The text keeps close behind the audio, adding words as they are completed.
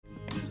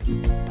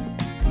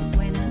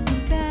When I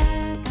think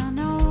back on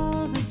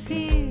all the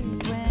fears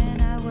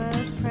when I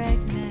was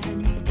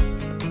pregnant,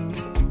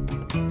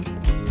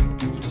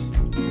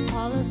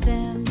 all of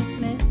them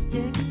dismissed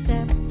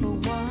except for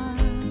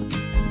one.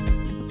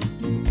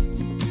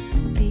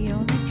 The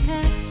only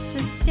test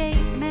the state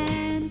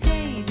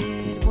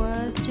mandated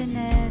was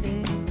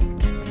genetic.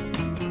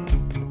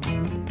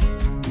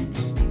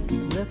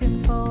 Looking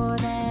for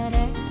that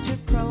extra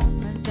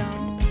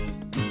chromosome.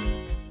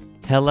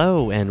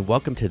 Hello, and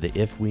welcome to the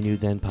If We Knew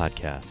Then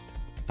podcast.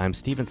 I'm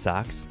Stephen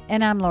Sachs.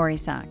 And I'm Lori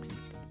Sachs.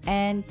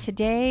 And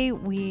today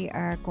we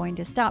are going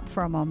to stop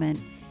for a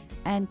moment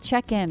and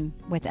check in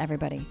with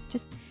everybody.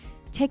 Just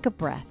take a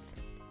breath.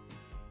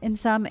 In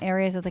some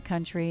areas of the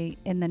country,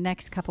 in the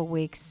next couple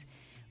weeks,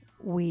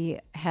 we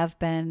have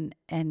been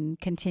and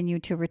continue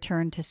to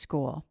return to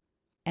school.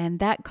 And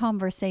that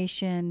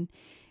conversation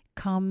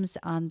comes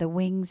on the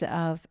wings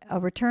of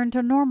a return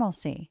to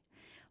normalcy,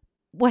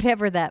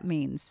 whatever that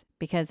means.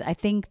 Because I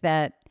think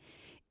that,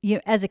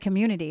 as a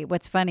community,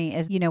 what's funny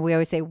is, we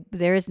always say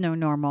there is no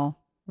normal.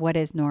 What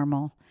is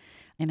normal?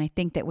 And I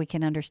think that we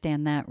can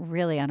understand that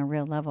really on a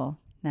real level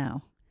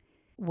now.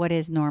 What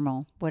is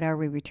normal? What are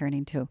we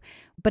returning to?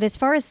 But as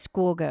far as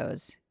school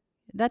goes,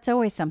 that's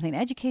always something.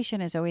 Education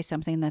is always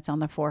something that's on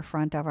the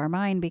forefront of our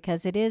mind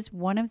because it is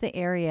one of the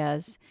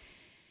areas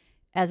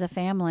as a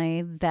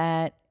family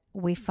that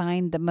we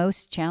find the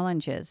most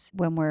challenges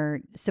when we're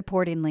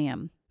supporting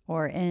Liam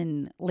or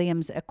in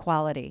Liam's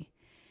equality.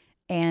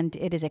 And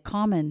it is a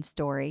common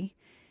story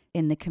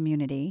in the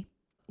community.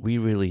 We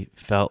really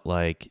felt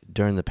like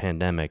during the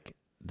pandemic,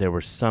 there were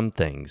some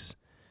things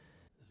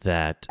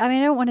that... I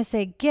don't want to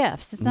say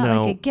gifts. It's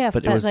not like a gift.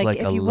 But it was like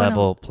if a you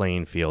level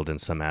playing field in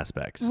some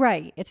aspects.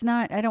 Right. It's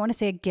not, I don't want to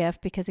say a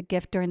gift because a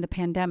gift during the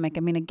pandemic,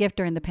 a gift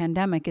during the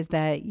pandemic is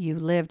that you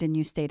lived and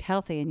you stayed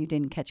healthy and you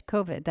didn't catch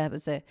COVID. That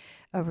was a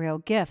real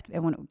gift.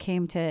 And when it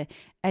came to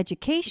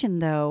education,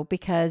 though,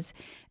 because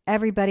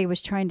everybody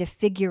was trying to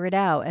figure it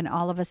out and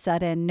all of a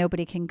sudden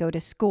nobody can go to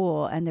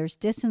school and there's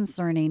distance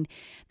learning,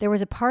 there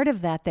was a part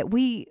of that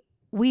we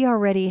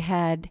already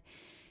had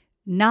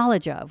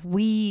knowledge of.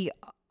 We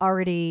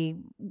already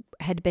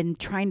had been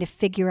trying to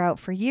figure out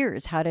for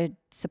years how to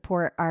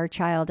support our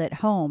child at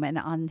home and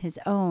on his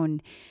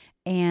own.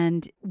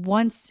 And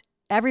once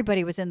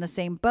everybody was in the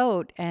same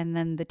boat, and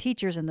then the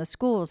teachers and the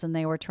schools, and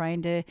they were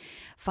trying to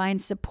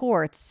find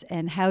supports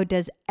and how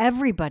does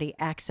everybody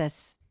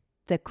access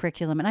the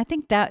curriculum. And I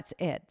think that's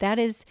it. That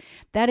is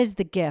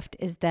the gift,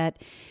 is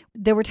that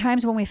there were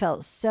times when we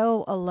felt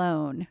so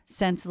alone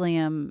since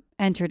Liam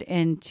entered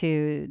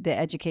into the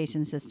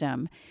education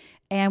system.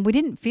 And we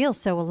didn't feel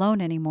so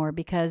alone anymore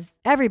because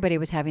everybody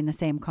was having the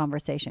same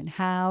conversation.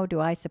 How do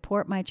I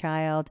support my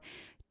child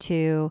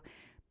to,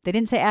 they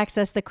didn't say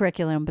access the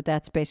curriculum, but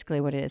that's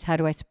basically what it is. How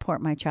do I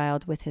support my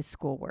child with his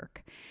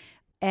schoolwork?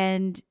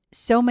 And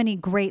so many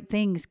great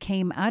things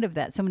came out of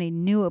that, so many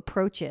new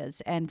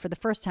approaches. And for the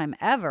first time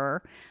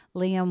ever,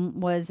 Liam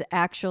was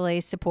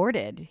actually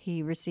supported.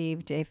 He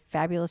received a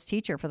fabulous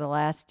teacher for the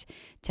last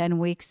 10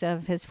 weeks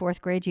of his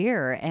fourth grade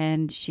year,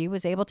 and she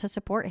was able to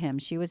support him.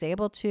 She was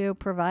able to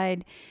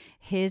provide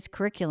his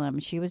curriculum.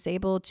 She was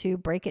able to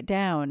break it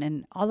down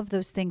and all of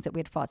those things that we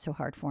had fought so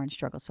hard for and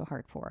struggled so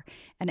hard for.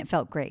 And it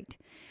felt great.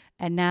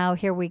 And now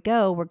here we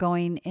go. We're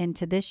going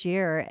into this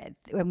year.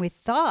 And we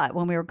thought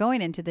when we were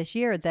going into this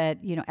year that,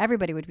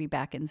 everybody would be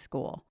back in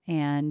school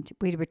and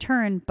we'd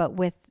return, but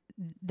with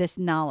this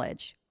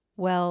knowledge.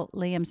 Well,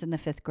 Liam's in the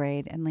 5th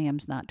grade and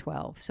Liam's not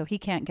 12, so he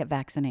can't get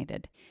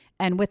vaccinated.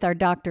 And with our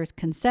doctor's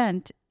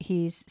consent,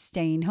 he's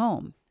staying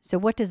home. So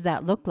what does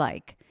that look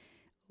like?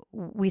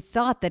 We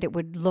thought that it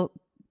would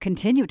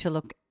continue to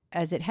look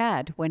as it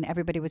had when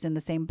everybody was in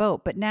the same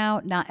boat. But now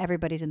not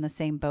everybody's in the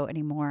same boat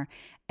anymore.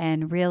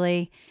 And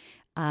really,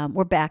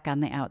 we're back on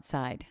the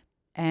outside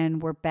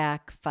and we're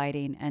back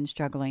fighting and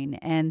struggling.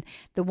 And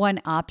the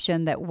one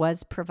option that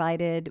was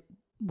provided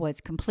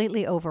was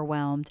completely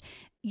overwhelmed.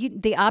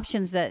 The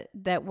options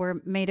that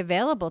were made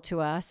available to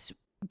us,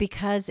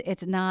 because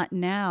it's not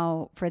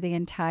now for the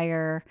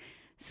entire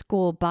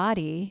school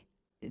body,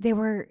 they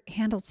were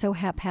handled so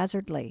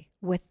haphazardly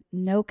with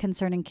no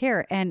concern and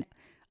care. And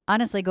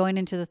honestly, going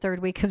into the 3rd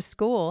week of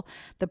school,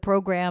 the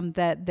program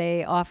that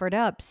they offered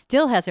up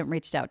still hasn't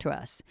reached out to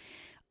us.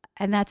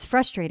 And that's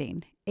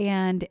frustrating.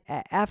 And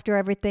after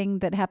everything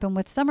that happened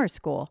with summer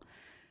school,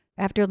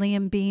 after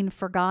Liam being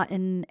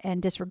forgotten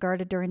and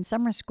disregarded during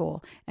summer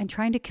school and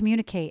trying to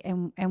communicate,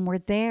 and we're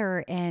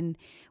there and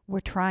we're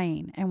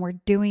trying and we're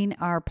doing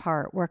our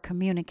part. We're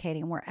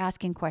communicating, we're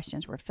asking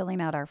questions, we're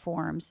filling out our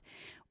forms,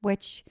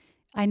 which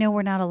I know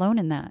we're not alone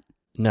in that.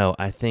 No,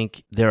 I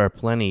think there are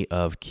plenty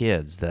of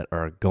kids that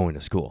are going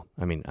to school.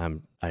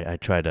 I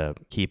try to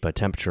keep a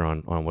temperature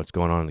on what's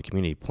going on in the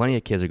community. Plenty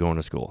of kids are going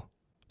to school.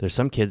 There's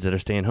some kids that are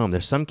staying home.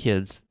 There's some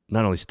kids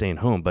not only staying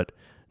home, but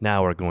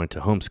now are going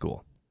to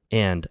homeschool.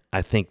 And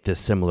I think this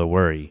similar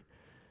worry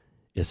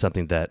is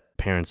something that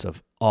parents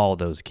of all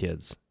those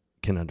kids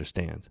can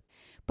understand.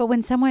 But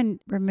when someone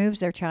removes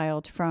their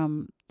child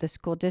from the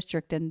school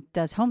district and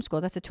does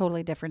homeschool, that's a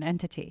totally different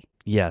entity.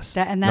 Yes.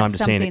 And No, that's I'm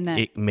just saying something that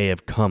it may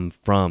have come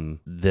from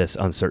this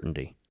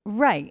uncertainty.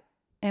 right.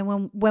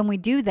 And when we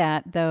do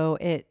that, though,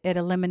 it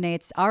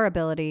eliminates our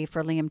ability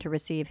for Liam to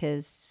receive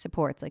his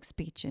supports like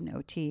speech and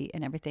OT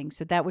and everything.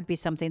 So that would be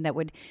something that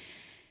would,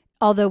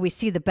 although we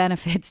see the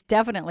benefits,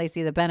 definitely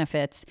see the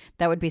benefits,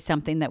 that would be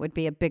something that would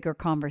be a bigger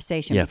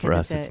conversation. Yeah, for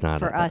us, it's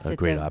not a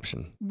great it's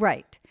option.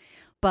 Right.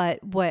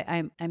 But what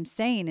I'm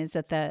saying is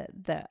that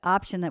the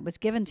option that was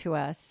given to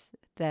us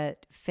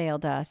that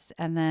failed us,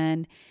 and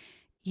then,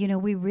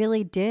 we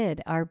really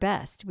did our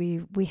best.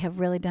 We have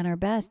really done our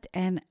best.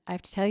 And I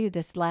have to tell you,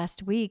 this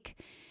last week,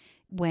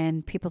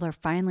 when people are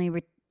finally,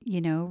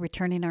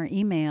 returning our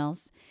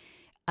emails,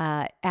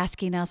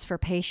 asking us for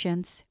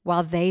patience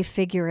while they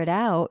figure it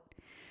out,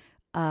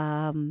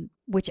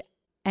 which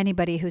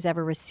anybody who's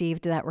ever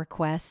received that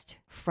request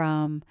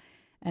from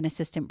an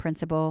assistant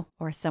principal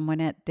or someone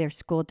at their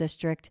school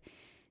district,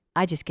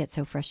 I just get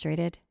so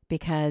frustrated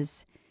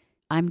because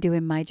I'm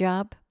doing my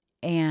job,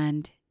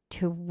 and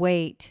to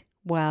wait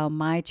while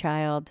my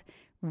child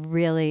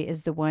really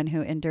is the one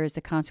who endures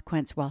the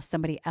consequence while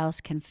somebody else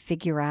can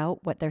figure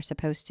out what they're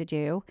supposed to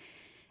do,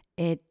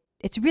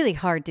 it's really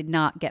hard to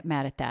not get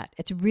mad at that.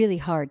 It's really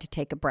hard to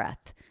take a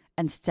breath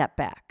and step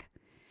back.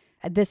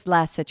 This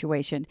last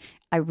situation,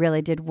 I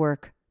really did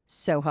work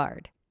so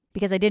hard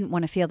because I didn't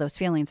want to feel those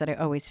feelings that I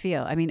always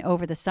feel. I mean,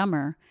 over the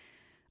summer,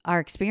 our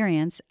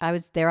experience, I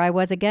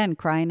was again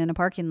crying in a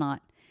parking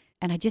lot.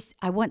 And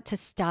I want to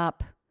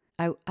stop.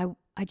 I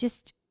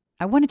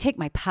want to take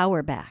my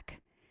power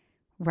back,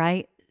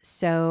 right?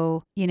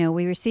 So,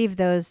 we receive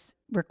those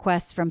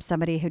requests from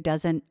somebody who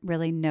doesn't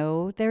really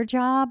know their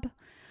job,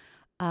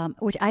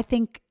 which I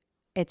think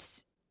I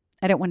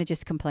don't want to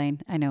just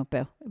complain. I know,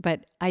 Bill,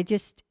 but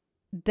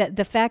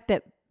the fact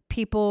that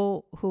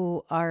people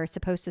who are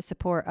supposed to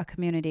support a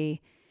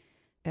community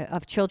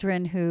of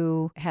children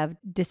who have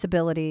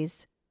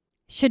disabilities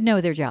should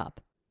know their job,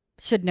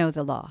 should know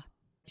the law,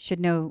 should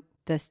know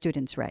the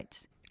students'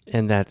 rights.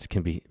 And that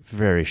can be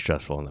very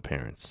stressful on the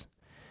parents.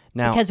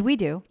 Now,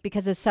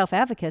 because as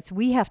self-advocates,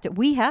 we have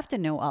to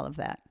know all of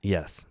that.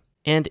 Yes.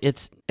 And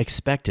it's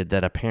expected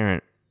that a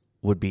parent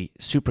would be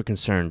super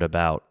concerned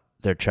about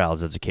their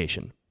child's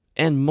education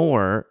and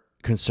more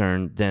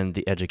concerned than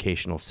the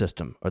educational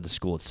system or the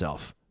school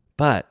itself.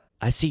 But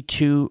I see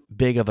too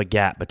big of a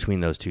gap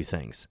between those two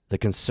things. The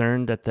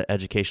concern that the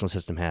educational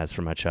system has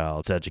for my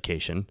child's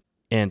education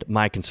and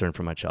my concern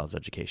for my child's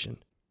education.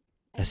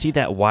 I see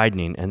that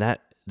widening, and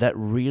that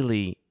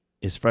really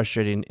is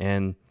frustrating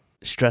and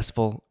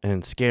stressful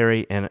and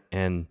scary,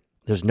 and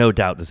there's no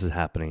doubt this is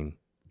happening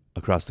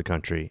across the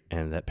country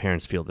and that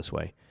parents feel this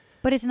way.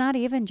 But it's not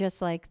even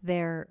just like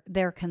their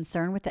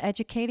concern with the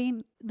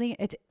educating.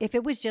 If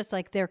it was just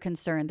like their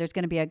concern, there's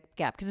going to be a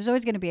gap, because there's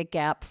always going to be a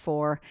gap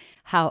for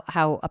how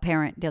a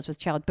parent deals with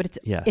child. But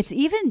it's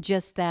even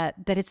just that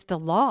it's the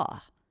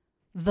law.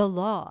 The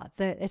law.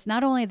 It's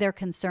not only their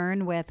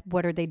concern with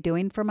what are they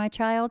doing for my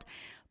child,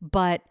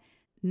 but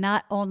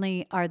not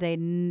only are they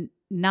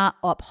not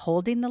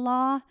upholding the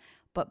law,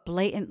 but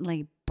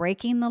blatantly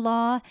breaking the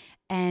law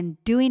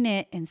and doing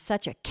it in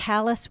such a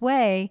callous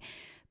way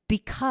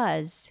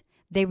because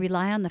they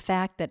rely on the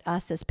fact that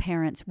us as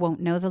parents won't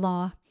know the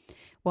law,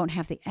 won't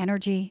have the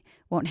energy,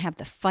 won't have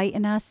the fight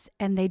in us,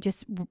 and they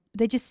just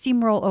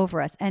steamroll over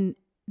us. And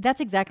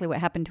that's exactly what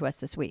happened to us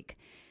this week.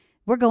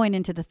 We're going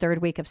into the third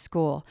week of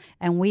school,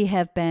 and we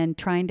have been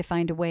trying to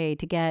find a way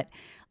to get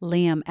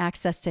Liam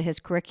access to his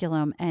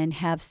curriculum and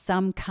have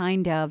some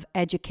kind of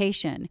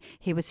education.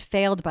 He was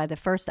failed by the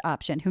first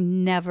option, who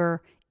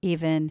never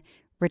even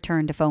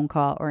returned a phone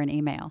call or an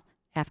email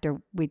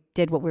after we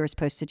did what we were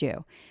supposed to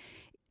do.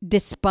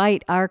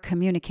 Despite our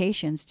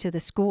communications to the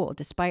school,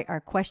 despite our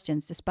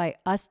questions, despite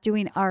us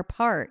doing our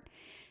part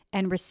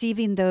and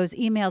receiving those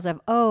emails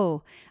of,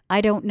 oh, I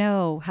don't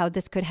know how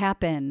this could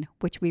happen,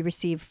 which we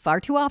receive far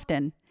too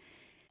often.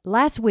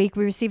 Last week,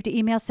 we received an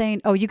email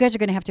saying, oh, you guys are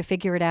going to have to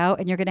figure it out,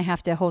 and you're going to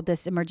have to hold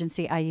this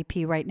emergency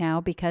IEP right now,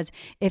 because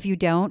if you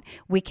don't,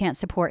 we can't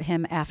support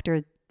him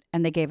after,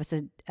 and they gave us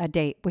a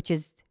date, which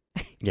is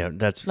yeah,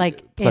 that's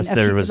like plus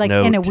there was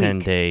no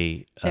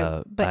 10-day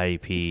but,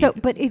 IEP. So,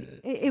 but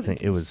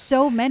it was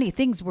so many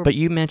things were. But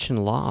you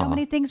mentioned law. So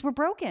many things were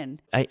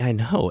broken. I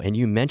know, and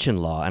you mentioned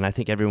law, and I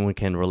think everyone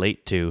can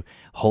relate to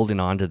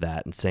holding on to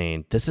that and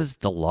saying this is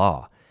the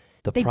law.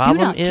 They do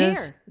not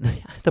care.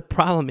 The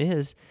problem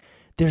is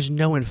there's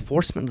no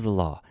enforcement of the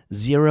law.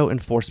 Zero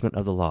enforcement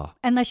of the law.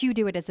 Unless you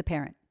do it as a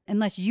parent.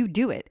 Unless you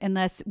do it,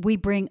 unless we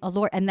bring a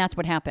lawyer, and that's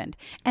what happened.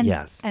 And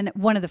yes. And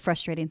one of the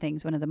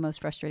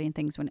most frustrating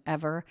things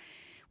whenever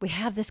we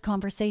have this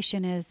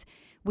conversation is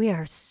we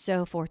are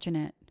so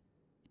fortunate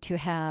to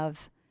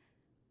have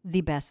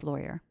the best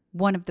lawyer,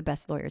 one of the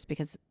best lawyers,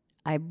 because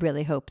I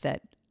really hope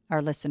that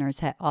our listeners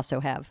also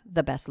have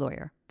the best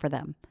lawyer for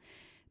them.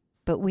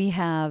 But we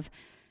have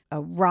a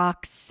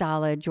rock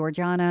solid,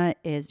 Georgiana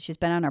she's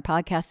been on our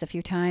podcast a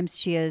few times.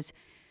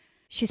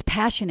 She's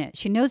passionate.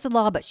 She knows the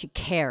law, but she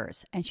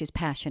cares, and she's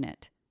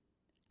passionate.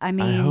 I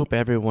mean, I hope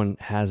everyone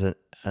has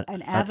an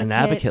an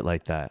advocate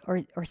like that.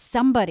 or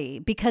somebody,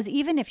 because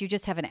even if you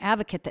just have an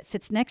advocate that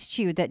sits next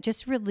to you, that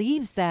just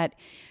relieves that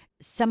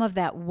some of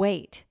that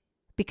weight.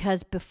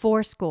 Because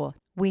before school,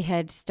 we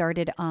had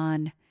started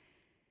on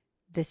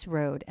this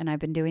road, and I've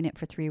been doing it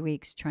for 3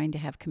 weeks, trying to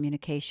have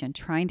communication,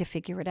 trying to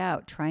figure it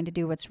out, trying to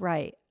do what's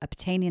right,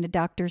 obtaining a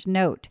doctor's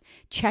note,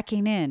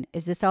 checking in.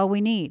 Is this all we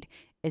need?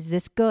 Is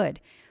this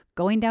good?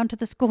 Going down to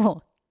the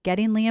school,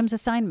 getting Liam's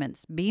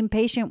assignments, being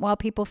patient while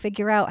people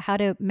figure out how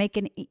to make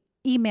an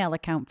email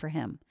account for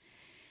him,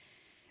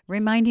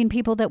 reminding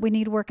people that we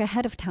need work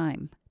ahead of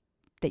time,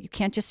 that you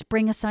can't just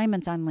spring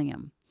assignments on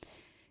Liam.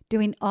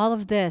 Doing all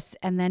of this,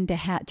 and then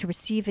to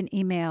receive an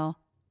email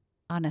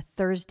on a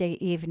Thursday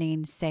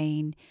evening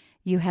saying,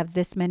 you have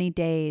this many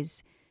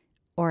days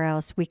or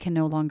else we can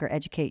no longer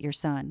educate your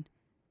son,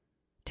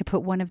 to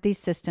put one of these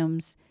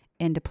systems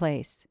into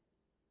place.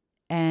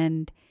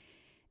 And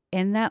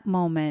in that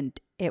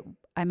moment,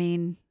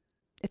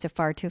 it's a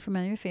far too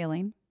familiar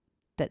feeling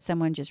that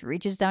someone just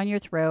reaches down your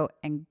throat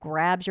and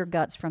grabs your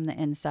guts from the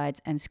insides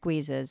and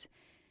squeezes.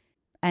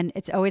 And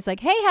it's always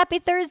like, hey, happy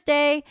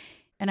Thursday.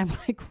 And I'm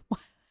like,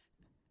 what?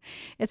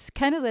 It's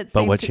kind of that.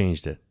 But what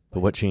changed it?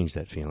 But what changed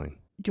that feeling?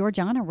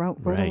 Georgiana wrote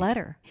Right. a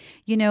letter.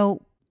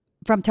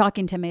 From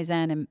talking to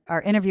Mazen and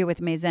our interview with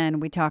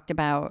Mazen, we talked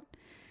about,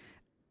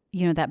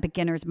 that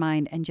beginner's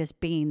mind and just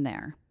being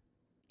there.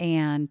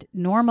 And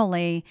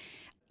normally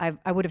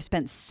I would have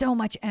spent so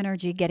much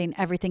energy getting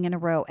everything in a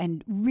row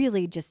and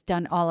really just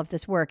done all of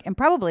this work and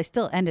probably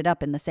still ended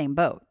up in the same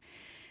boat,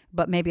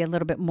 but maybe a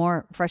little bit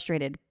more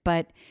frustrated.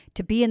 But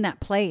to be in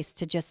that place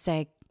to just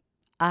say,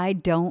 I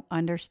don't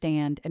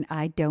understand and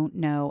I don't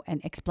know,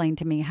 and explain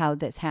to me how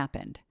this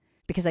happened,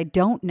 because I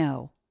don't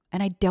know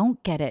and I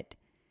don't get it.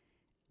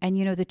 And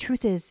the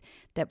truth is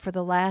that for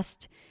the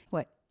last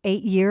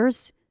 8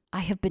 years, I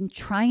have been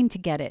trying to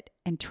get it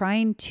and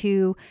trying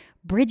to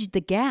bridge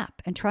the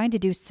gap and trying to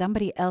do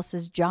somebody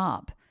else's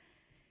job.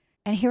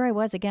 And here I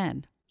was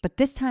again. But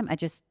this time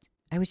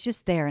I was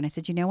just there, and I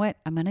said, you know what?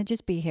 I'm going to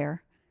just be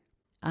here.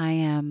 I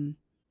am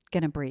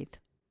going to breathe,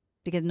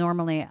 because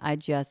normally I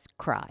just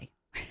cry.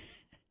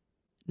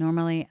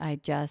 Normally I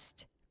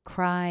just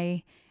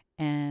cry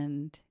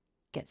and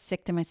get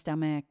sick to my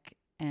stomach,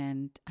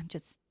 and I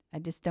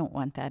just don't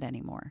want that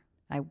anymore.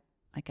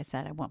 Like I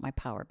said, I want my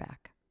power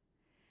back.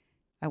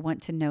 I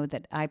want to know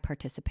that I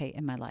participate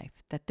in my life,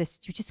 that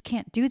you just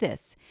can't do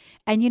this.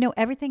 And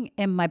everything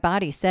in my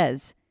body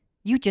says,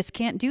 you just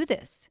can't do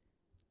this.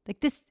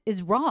 Like, this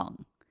is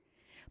wrong.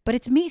 But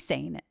it's me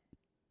saying it.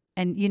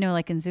 And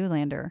like in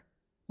Zoolander,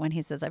 when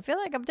he says, I feel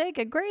like I'm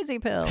taking crazy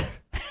pills.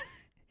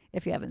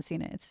 If you haven't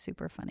seen it, it's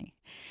super funny.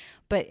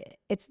 But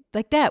it's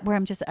like that, where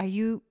I'm just,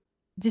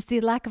 just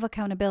the lack of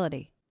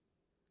accountability.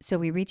 So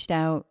we reached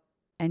out,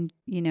 and,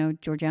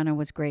 Georgiana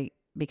was great,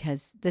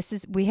 because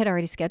we had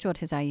already scheduled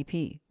his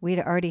IEP. We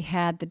had already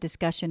had the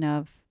discussion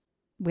of,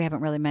 we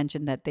haven't really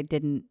mentioned that they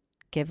didn't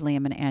give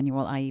Liam an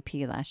annual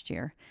IEP last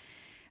year.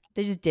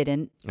 They just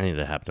didn't. I think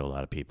that happened to a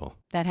lot of people.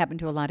 That happened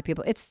to a lot of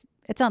people. It's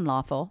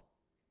unlawful,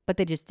 but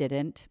they just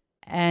didn't.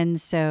 And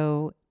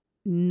so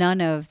none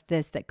of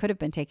this that could have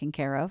been taken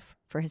care of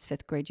for his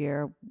 5th grade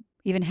year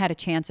even had a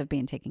chance of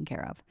being taken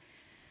care of.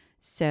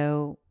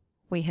 So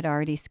we had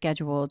already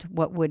scheduled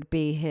what would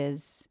be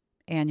his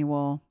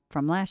annual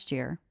from last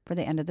year for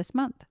the end of this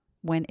month,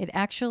 when it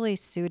actually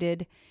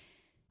suited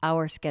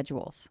our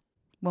schedules,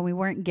 when we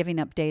weren't giving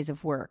up days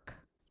of work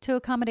to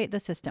accommodate the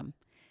system.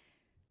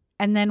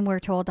 And then we're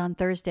told on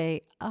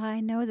Thursday,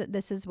 I know that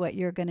this is what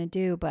you're going to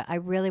do, but I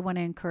really want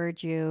to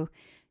encourage you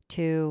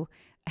to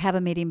have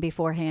a meeting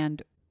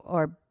beforehand,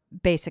 or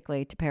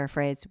basically, to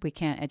paraphrase, we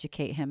can't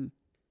educate him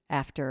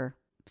after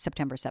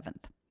September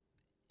 7th.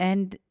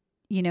 And,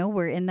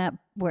 we're in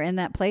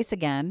that place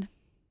again.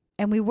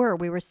 And we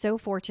were so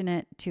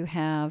fortunate to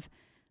have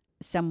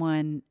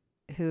someone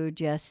who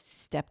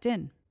just stepped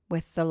in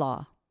with the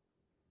law.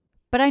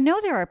 But I know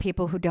there are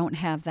people who don't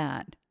have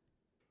that.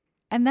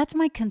 And that's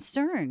my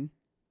concern.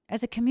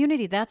 As a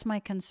community, that's my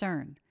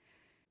concern.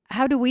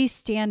 How do we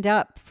stand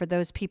up for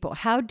those people?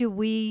 How do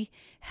we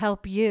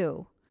help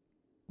you?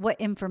 What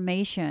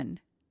information?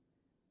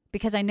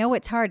 Because I know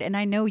it's hard, and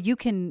I know you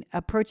can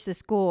approach the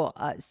school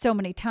so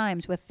many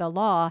times with the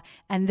law,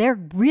 and they're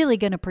really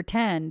going to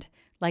pretend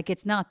like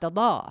it's not the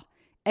law.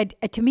 And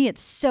to me,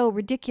 it's so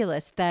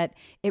ridiculous that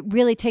it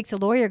really takes a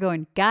lawyer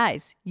going,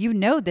 guys,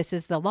 this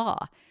is the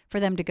law, for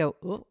them to go,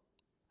 oh,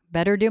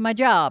 better do my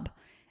job.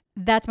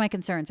 That's my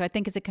concern. So I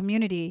think as a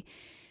community,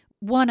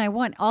 one, I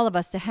want all of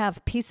us to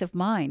have peace of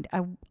mind.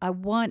 I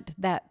want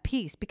that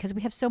peace, because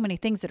we have so many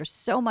things that are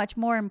so much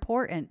more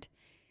important.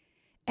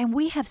 And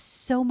we have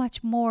so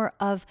much more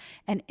of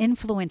an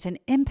influence and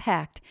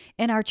impact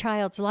in our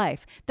child's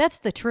life. That's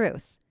the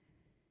truth.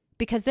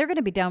 Because they're going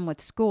to be done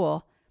with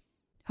school,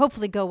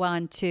 hopefully go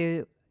on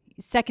to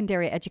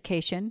secondary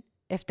education,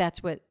 if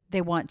that's what they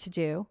want to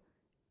do.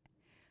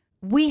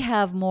 We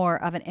have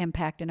more of an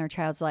impact in our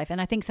child's life.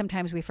 And I think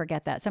sometimes we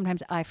forget that.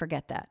 Sometimes I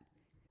forget that.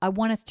 I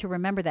want us to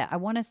remember that. I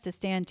want us to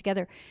stand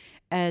together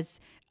as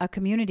a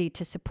community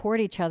to support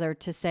each other,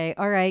 to say,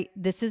 all right,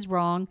 this is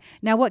wrong.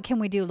 Now, what can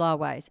we do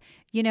law-wise?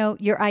 You know,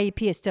 your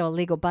IEP is still a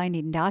legal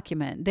binding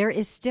document. There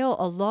is still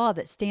a law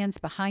that stands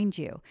behind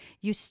you.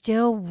 You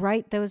still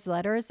write those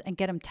letters and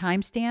get them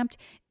time-stamped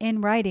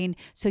in writing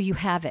so you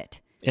have it.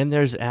 And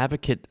there's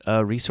advocate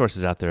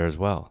resources out there as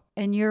well.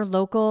 In your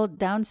local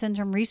Down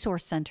Syndrome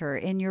Resource Center,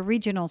 in your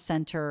regional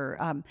center.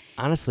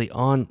 Honestly,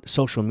 on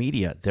social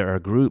media, there are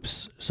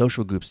groups,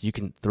 social groups. You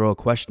can throw a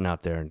question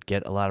out there and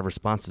get a lot of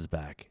responses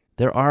back.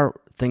 There are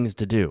things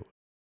to do.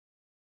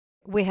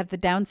 We have the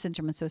Down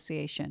Syndrome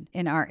Association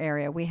in our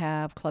area. We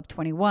have Club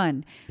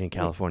 21. In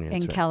California. In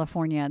that's right.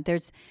 California.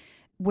 There's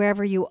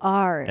wherever you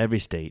are. Every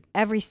state.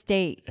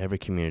 Every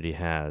community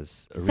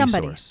has a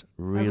Somebody, resource.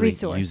 Really a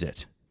resource. use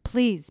it.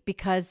 Please,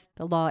 because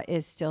the law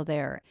is still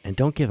there. And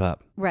don't give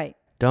up. Right.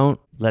 Don't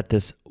let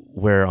this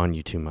wear on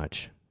you too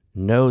much.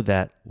 Know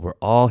that we're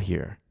all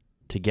here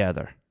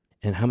together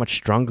and how much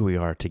stronger we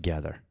are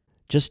together.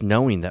 Just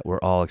knowing that we're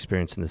all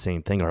experiencing the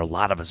same thing, or a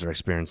lot of us are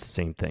experiencing the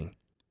same thing.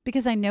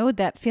 Because I know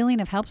that feeling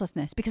of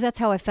helplessness, because that's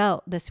how I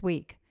felt this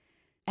week.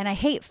 And I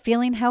hate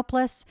feeling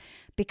helpless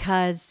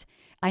because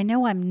I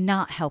know I'm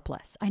not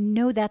helpless. I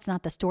know that's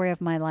not the story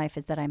of my life,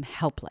 is that I'm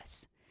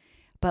helpless.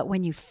 But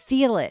when you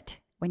feel it,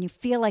 when you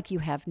feel like you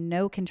have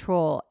no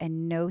control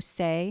and no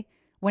say,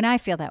 when I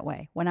feel that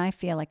way, when I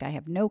feel like I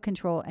have no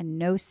control and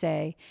no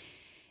say,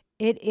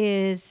 it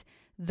is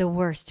the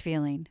worst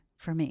feeling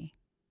for me.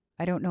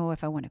 I don't know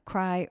if I want to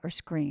cry or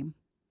scream.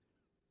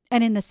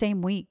 And in the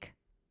same week,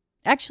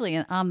 actually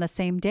on the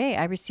same day,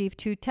 I received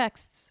 2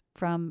 texts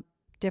from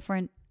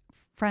different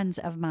friends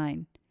of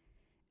mine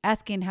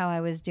asking how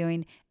I was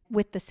doing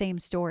with the same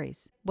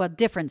stories. Well,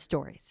 different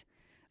stories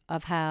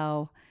of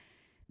how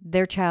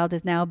their child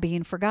is now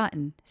being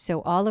forgotten.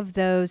 So all of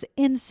those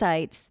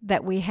insights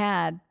that we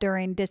had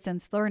during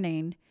distance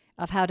learning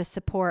of how to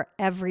support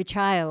every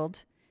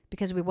child,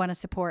 because we want to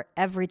support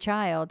every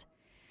child,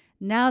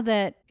 now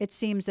that it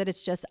seems that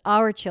it's just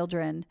our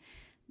children,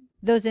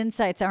 those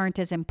insights aren't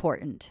as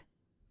important.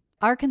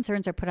 Our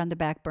concerns are put on the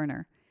back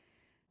burner,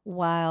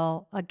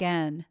 while,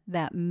 again,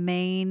 that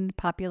main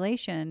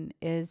population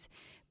is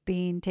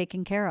being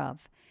taken care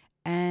of.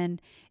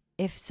 And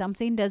if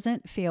something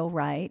doesn't feel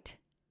right,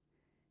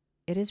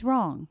 it is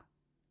wrong,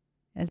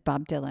 as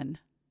Bob Dylan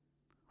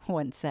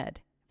once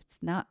said. If it's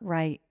not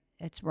right,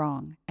 it's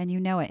wrong, and you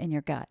know it in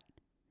your gut.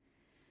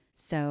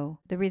 So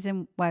the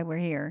reason why we're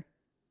here,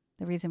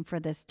 the reason for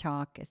this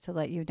talk, is to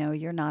let you know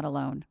you're not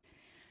alone,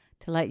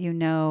 to let you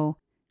know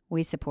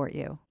we support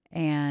you,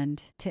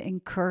 and to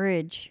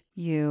encourage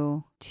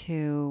you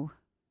to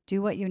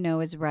do what you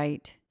know is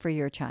right for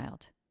your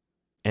child.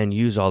 And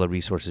use all the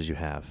resources you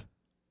have.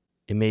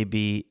 It may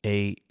be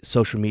a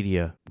social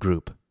media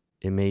group.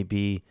 It may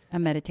be a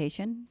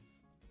meditation,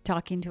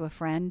 talking to a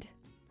friend.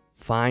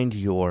 Find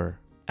your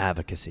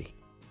advocacy.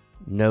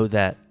 Know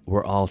that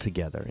we're all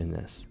together in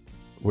this.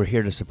 We're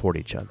here to support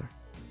each other.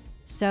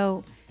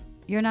 So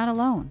you're not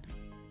alone.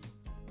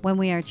 When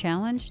we are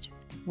challenged,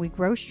 we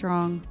grow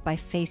strong by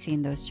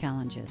facing those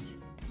challenges.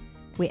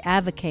 We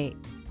advocate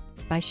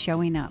by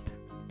showing up.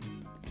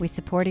 We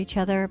support each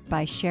other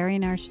by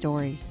sharing our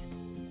stories.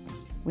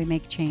 We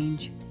make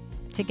change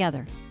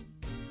together.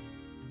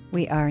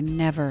 We are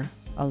never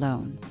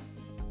alone.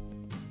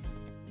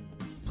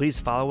 Please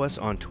follow us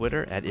on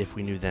Twitter at If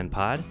We Knew Then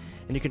Pod,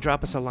 and you can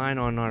drop us a line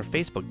on our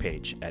Facebook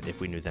page at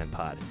If We Knew Then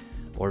Pod,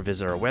 or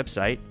visit our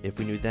website,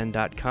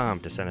 ifweknewthen.com,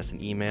 to send us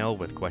an email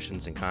with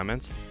questions and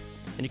comments.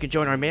 And you can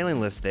join our mailing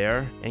list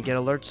there and get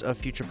alerts of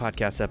future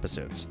podcast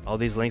episodes. All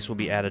these links will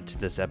be added to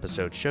this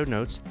episode's show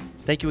notes.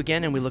 Thank you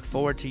again, and we look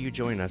forward to you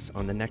joining us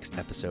on the next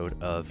episode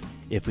of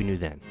If We Knew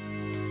Then.